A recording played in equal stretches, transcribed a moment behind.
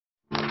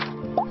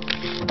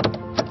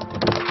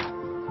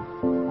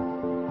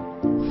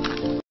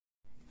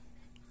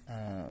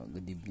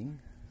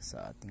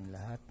sa ating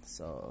lahat.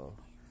 So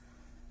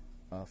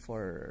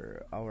for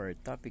our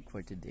topic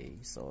for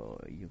today, so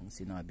yung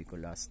sinabi ko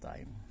last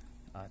time,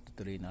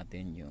 tutuloy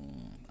natin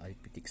yung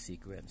arithmetic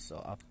sequence.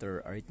 So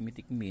after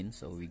arithmetic mean,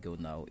 so we go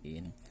now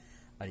in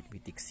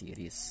arithmetic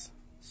series.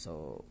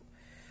 So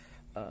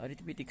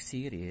arithmetic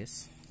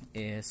series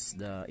is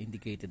the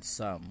indicated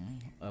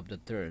sum of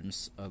the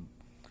terms of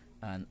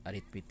an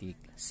arithmetic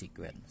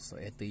sequence. So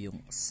ito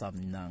yung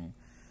sum ng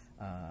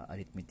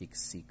arithmetic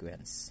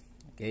sequence.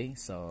 Okay,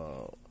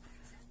 so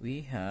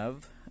we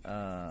have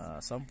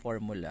some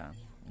formula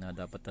na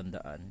dapat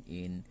tandaan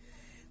in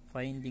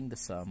finding the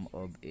sum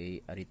of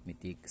a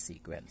arithmetic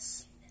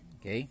sequence.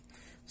 Okay,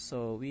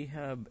 so we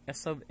have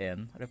S of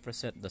n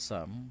represent the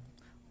sum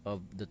of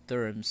the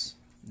terms.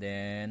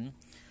 Then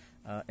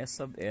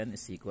S of n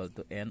is equal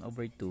to n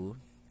over 2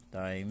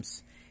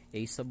 times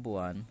a sub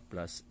 1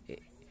 plus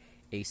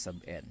a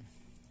sub n,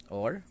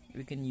 or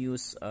we can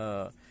use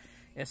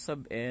S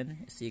sub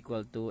n is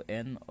equal to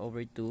n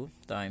over 2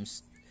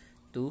 times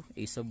 2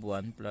 a sub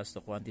 1 plus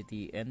the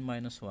quantity n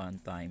minus 1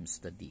 times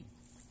the d.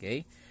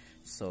 Okay,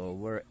 so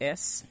where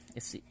S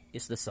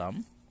is the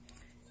sum,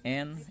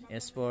 n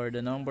is for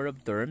the number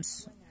of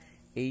terms,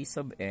 a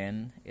sub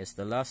n is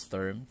the last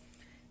term,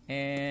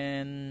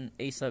 and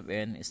a sub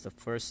n is the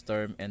first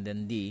term, and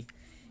then d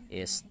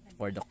is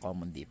for the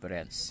common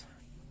difference.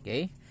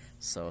 Okay,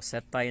 so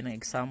set tayo ng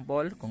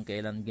example kung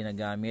kailan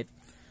ginagamit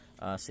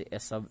si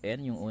S sub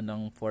n, yung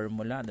unang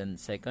formula, then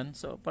second.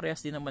 So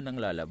parehas din naman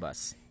ng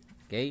lalabas.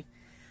 Okay,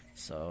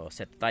 so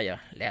set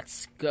tayo.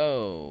 Let's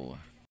go.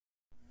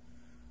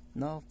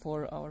 Now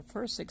for our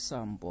first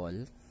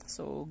example,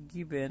 so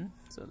given,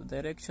 so the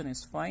direction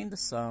is find the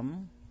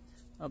sum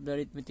of the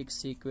arithmetic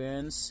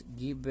sequence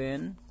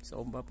given.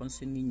 So kung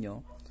papansin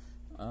ninyo,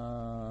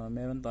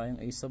 meron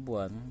tayong a sub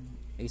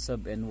 1, a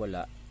sub n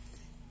wala,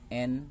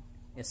 n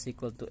is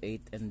equal to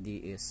 8, and d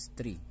is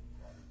 3.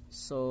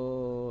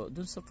 So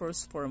dun sa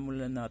first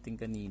formula natin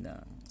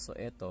kanina, so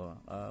eto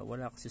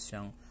wala kasi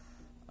siyang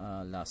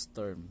last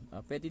term.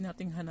 Pwede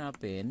nating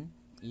hanapin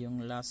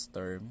yung last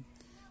term,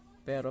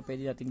 pero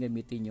pwede natin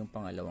gamitin yung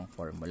pangalawang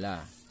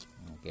formula.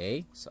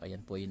 Okay, so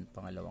ayan po yung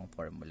pangalawang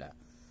formula.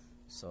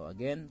 So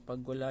again,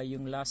 pag wala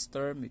yung last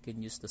term, we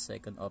can use the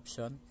second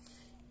option,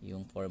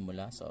 yung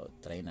formula. So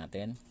try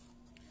natin.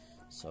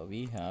 So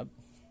we have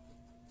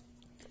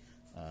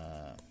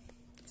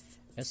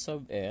S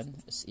sub n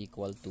is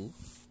equal to,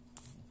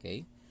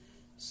 okay,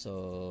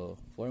 so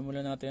formula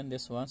natin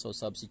this one, so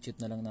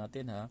substitute na lang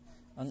natin ha.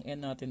 Ang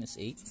n natin is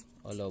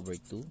 8 all over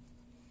 2.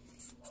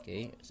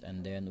 Okay,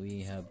 and then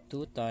we have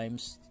 2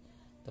 times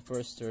the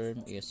first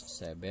term is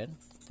 7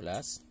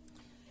 plus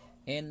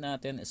n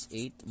natin is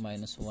 8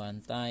 minus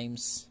 1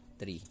 times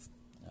 3.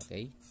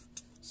 Okay,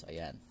 so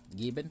ayan,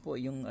 given po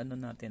yung ano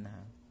natin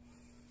ha.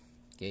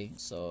 Okay,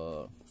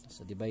 so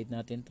divide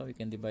natin to. We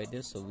can divide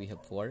this, so we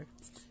have 4,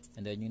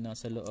 and then yung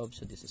nasa loob,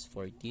 so this is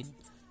 14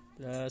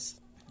 plus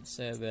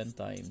 7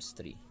 times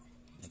 3.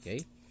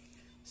 Okay,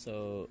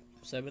 so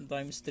 7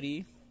 times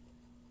 3,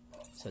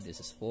 so this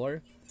is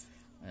 4,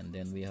 and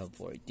then we have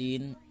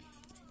 14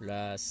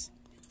 plus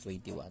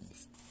 21.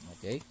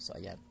 Okay, so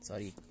ayan,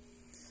 sorry.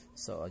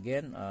 So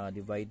again,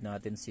 divide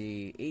natin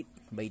si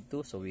 8 by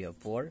 2, so we have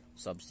 4.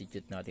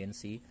 Substitute natin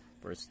si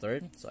first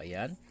term, so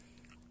ayan,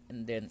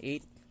 and then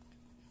 8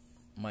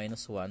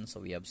 minus 1, so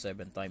we have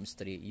 7 times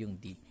 3 yung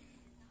d.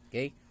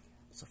 Okay,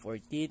 so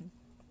 14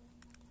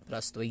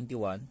 plus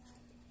 21,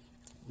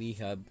 we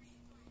have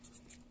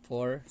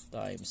 4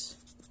 times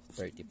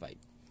 35.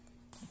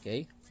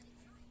 Okay,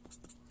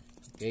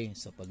 okay,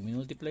 so pag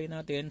multiply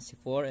natin si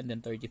 4 and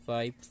then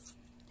 35,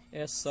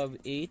 S sub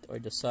 8 or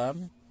the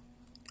sum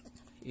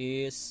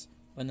is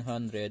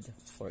 140.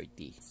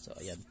 So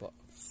ayan po.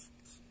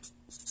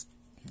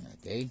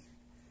 Okay,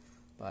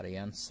 para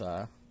yan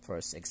sa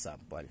first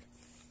example.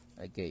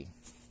 Okay,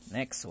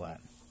 next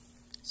one.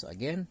 So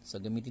again, so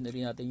gamitin na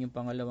rin natin yung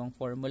pangalawang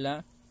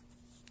formula.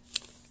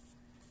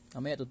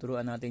 Mamaya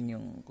tuturuan natin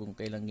yung kung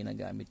kailan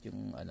ginagamit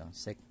yung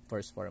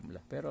first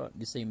formula, pero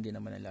the same din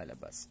naman ang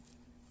lalabas.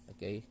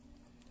 Okay,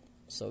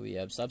 so we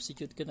have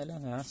substitute ka na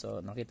lang ha. So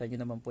nakita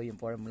nyo naman po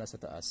yung formula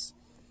sa taas.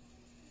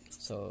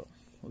 So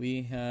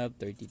we have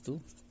 32.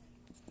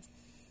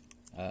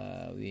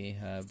 We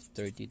have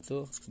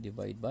 32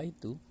 divide by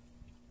 2,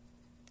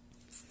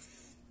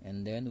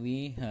 and then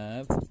we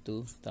have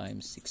 2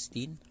 times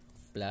 16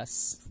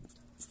 plus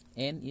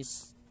n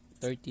is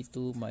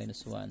 32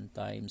 minus 1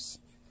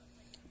 times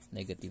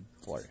negative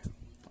 4.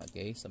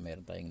 Okay, so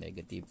meron tayong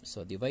negative.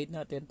 So divide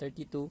natin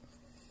 32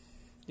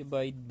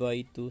 divide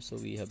by 2, so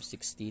we have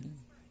 16,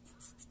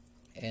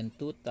 and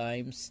 2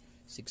 times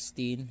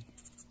 16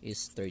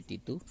 is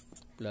 32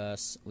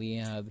 plus we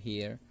have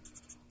here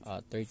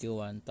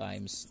 31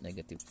 times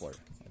negative 4.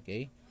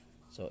 Okay,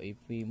 so if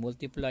we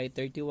multiply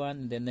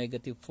 31 then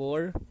negative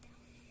 4,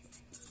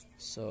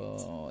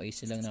 so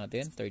easy lang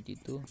natin,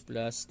 32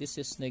 plus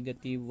this is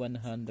negative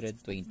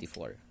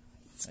 124.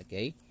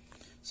 Okay,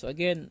 so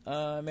again,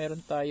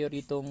 meron tayo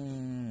ritong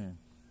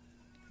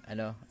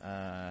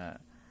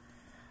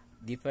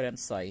different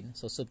sign.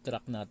 So,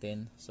 subtract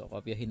natin. So,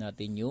 kopyahin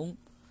natin yung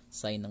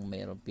sign ng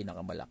mayroong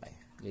pinakamalaki.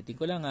 Ulitin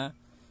ko lang ha.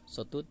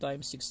 So, 2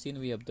 times 16,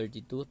 we have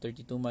 32.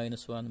 32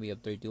 minus 1, we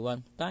have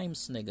 31.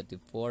 Times negative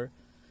 4,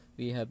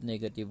 we have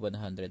negative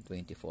 124.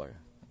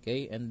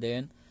 Okay? And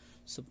then,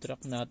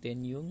 subtract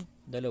natin yung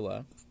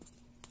dalawa.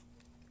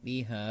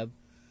 We have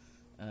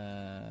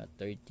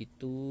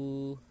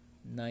 32,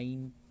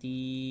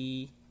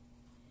 90,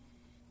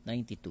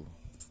 92.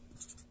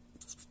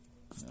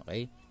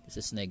 Okay? This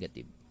is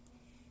negative.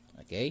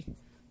 Okay?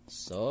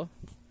 So,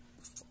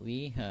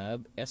 we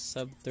have S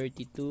sub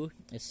 32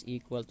 is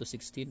equal to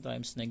 16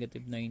 times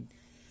negative 9.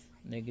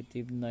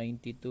 Negative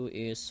 92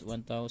 is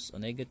 1,000,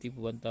 negative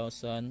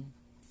 1,000,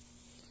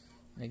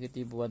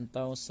 negative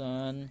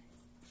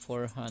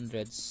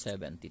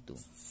 1,472.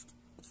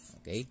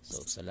 Okay?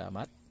 So,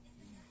 salamat.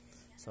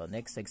 So,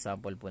 next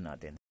example po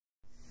natin.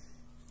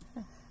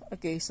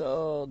 Okay,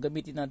 so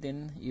gamitin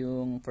natin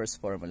yung first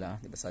formula.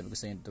 Diba sabi ko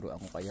sa inyo, turuan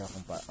ko kaya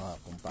kung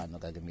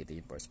paano gagamitin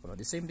yung first formula.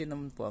 The same din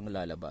naman po ang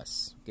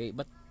lalabas. Okay,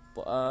 but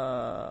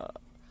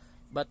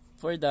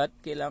for that,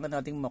 kailangan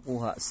nating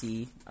makuha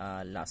si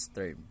last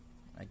term.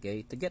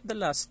 Okay, to get the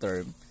last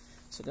term,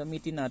 so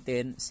gamitin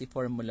natin si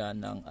formula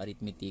ng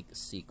arithmetic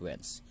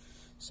sequence.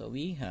 So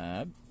we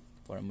have,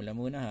 formula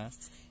muna ha,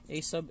 a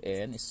sub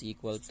n is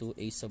equal to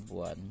a sub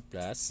 1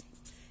 plus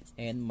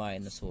n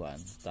minus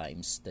 1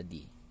 times the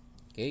d.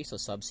 Okay, so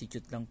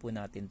substitute lang po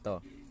natin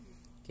to.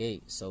 Okay,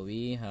 so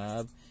we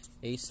have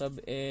a sub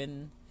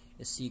n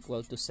is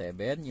equal to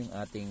 7, yung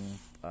ating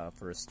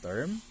first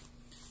term.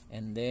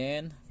 And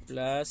then,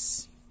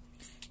 plus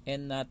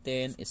n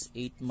natin is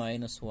 8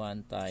 minus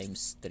 1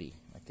 times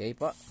 3. Okay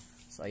po?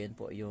 So, ayan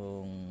po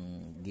yung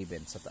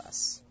given sa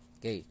taas.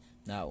 Okay,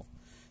 now,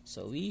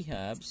 so we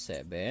have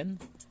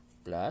 7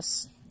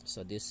 plus,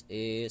 so this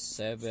is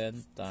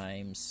 7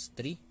 times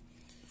 3.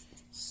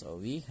 So,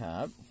 we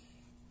have,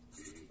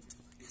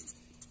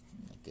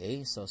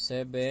 okay, so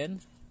 7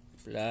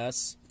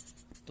 plus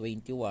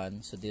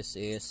 21. So this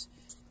is,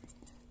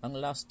 ang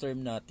last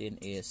term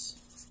natin is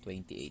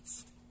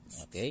 28.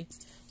 Okay?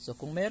 So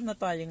kung meron na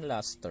tayong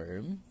last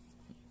term,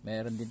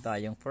 meron din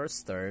tayong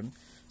first term,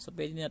 so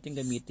pwede natin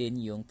gamitin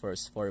yung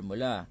first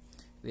formula,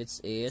 which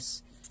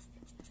is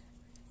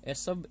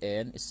S sub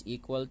n is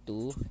equal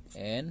to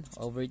n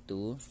over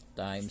 2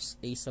 times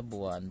a sub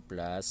 1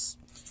 plus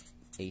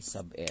a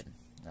sub n.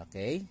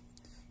 Okay?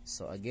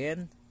 So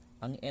again,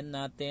 ang n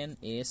natin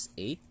is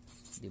 8,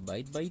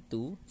 divide by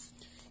 2.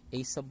 A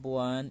sub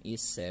 1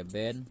 is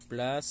 7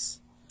 plus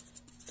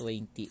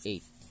 28.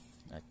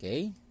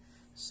 Okay?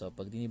 So,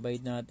 pag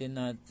dinivide natin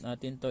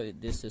to,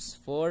 this is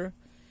 4.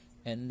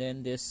 And then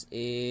this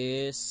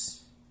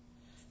is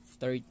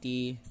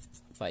 35.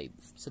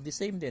 So, the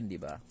same din, di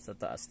ba? Sa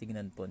taas,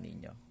 tingnan po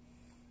ninyo.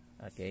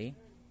 Okay?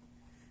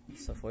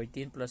 So,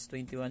 14 plus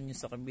 21 yung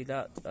sa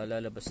kabila,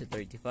 lalabas si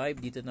 35.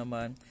 Dito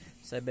naman,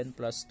 7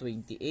 plus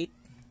 28.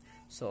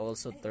 So,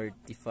 also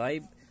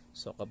 35.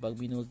 So, kapag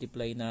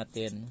minultiply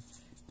natin,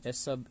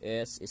 S sub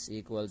S is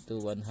equal to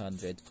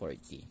 140.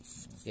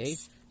 Okay?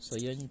 So,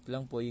 yun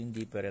lang po yung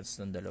difference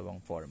ng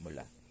dalawang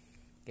formula.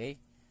 Okay?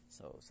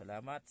 So,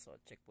 salamat. So,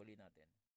 check po ulit natin.